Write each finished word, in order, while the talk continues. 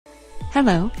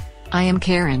Hello, I am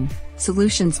Karen,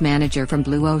 Solutions Manager from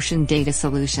Blue Ocean Data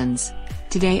Solutions.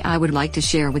 Today I would like to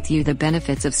share with you the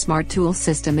benefits of Smart Tool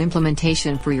System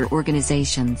implementation for your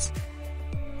organizations.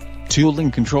 Tooling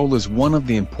control is one of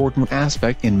the important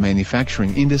aspects in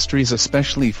manufacturing industries,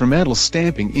 especially for metal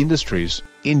stamping industries,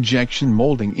 injection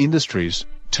molding industries,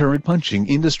 turret punching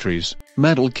industries,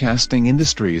 metal casting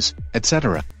industries,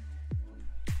 etc.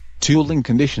 Tooling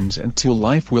conditions and tool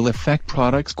life will affect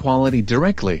products' quality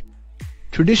directly.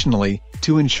 Traditionally,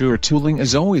 to ensure tooling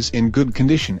is always in good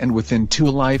condition and within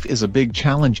tool life is a big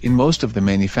challenge in most of the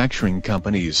manufacturing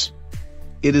companies.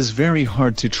 It is very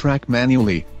hard to track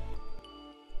manually.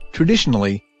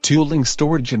 Traditionally, tooling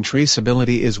storage and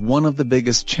traceability is one of the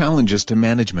biggest challenges to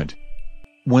management.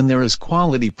 When there is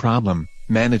quality problem,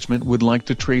 management would like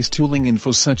to trace tooling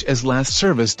info such as last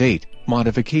service date,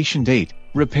 modification date,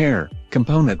 repair,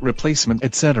 component replacement,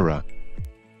 etc.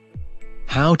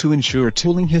 How to ensure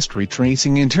tooling history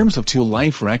tracing in terms of tool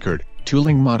life record,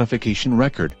 tooling modification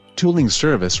record, tooling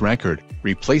service record,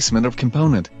 replacement of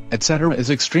component, etc. is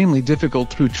extremely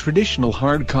difficult through traditional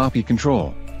hard copy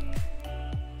control.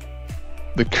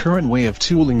 The current way of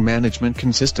tooling management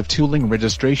consists of tooling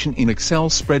registration in Excel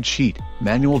spreadsheet,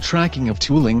 manual tracking of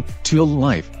tooling, tool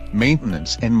life,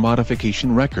 maintenance and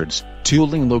modification records,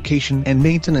 tooling location and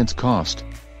maintenance cost.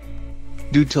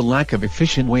 Due to lack of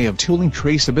efficient way of tooling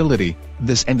traceability,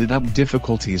 this ended up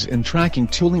difficulties in tracking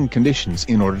tooling conditions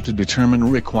in order to determine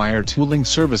required tooling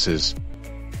services.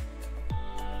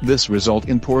 This result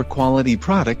in poor quality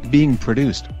product being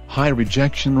produced, high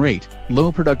rejection rate,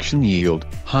 low production yield,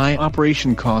 high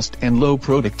operation cost and low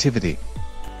productivity.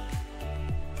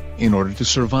 In order to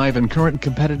survive in current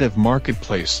competitive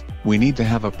marketplace, we need to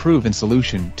have a proven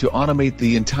solution to automate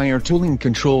the entire tooling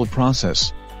control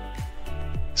process.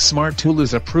 Smart Tool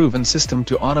is a proven system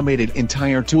to automate an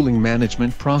entire tooling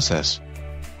management process.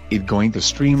 It's going to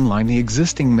streamline the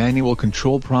existing manual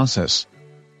control process.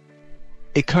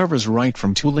 It covers right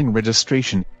from tooling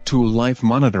registration, tool life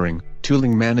monitoring,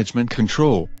 tooling management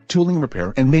control, tooling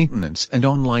repair and maintenance and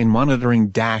online monitoring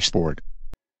dashboard.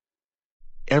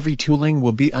 Every tooling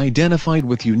will be identified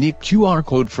with unique QR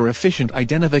code for efficient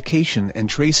identification and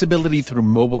traceability through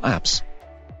mobile apps.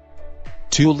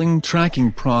 Tooling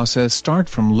tracking process start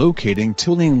from locating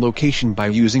tooling location by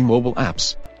using mobile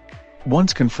apps.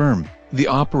 Once confirmed, the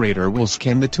operator will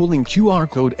scan the tooling QR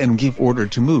code and give order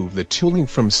to move the tooling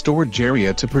from storage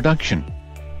area to production.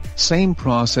 Same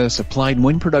process applied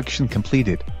when production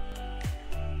completed.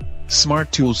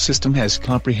 Smart Tool System has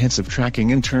comprehensive tracking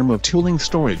in terms of tooling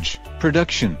storage,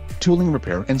 production, tooling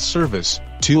repair and service,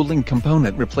 tooling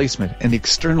component replacement and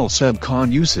external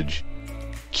subcon usage.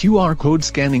 QR code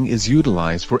scanning is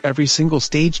utilized for every single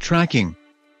stage tracking.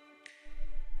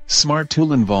 Smart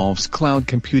Tool involves cloud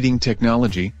computing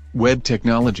technology, web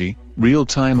technology,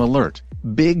 real-time alert,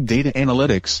 big data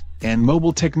analytics, and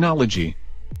mobile technology.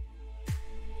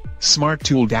 Smart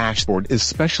Tool Dashboard is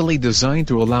specially designed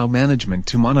to allow management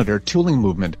to monitor tooling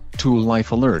movement, tool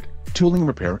life alert, tooling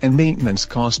repair and maintenance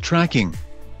cost tracking.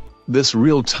 This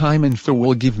real-time info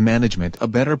will give management a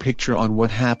better picture on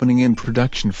what's happening in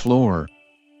production floor.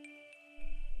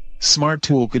 Smart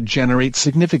Tool could generate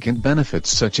significant benefits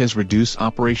such as reduce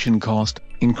operation cost,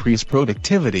 increase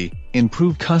productivity,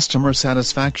 improve customer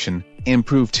satisfaction,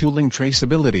 improve tooling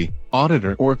traceability,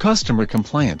 auditor or customer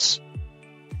compliance.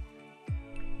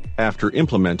 After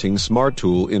implementing Smart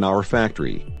Tool in our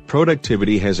factory,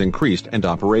 productivity has increased and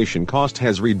operation cost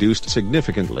has reduced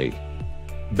significantly.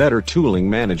 Better tooling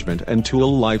management and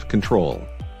tool life control.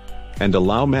 And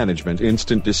allow management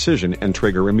instant decision and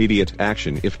trigger immediate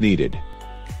action if needed.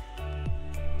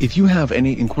 If you have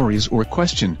any inquiries or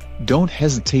question, don't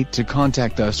hesitate to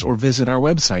contact us or visit our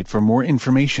website for more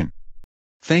information.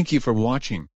 Thank you for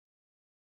watching.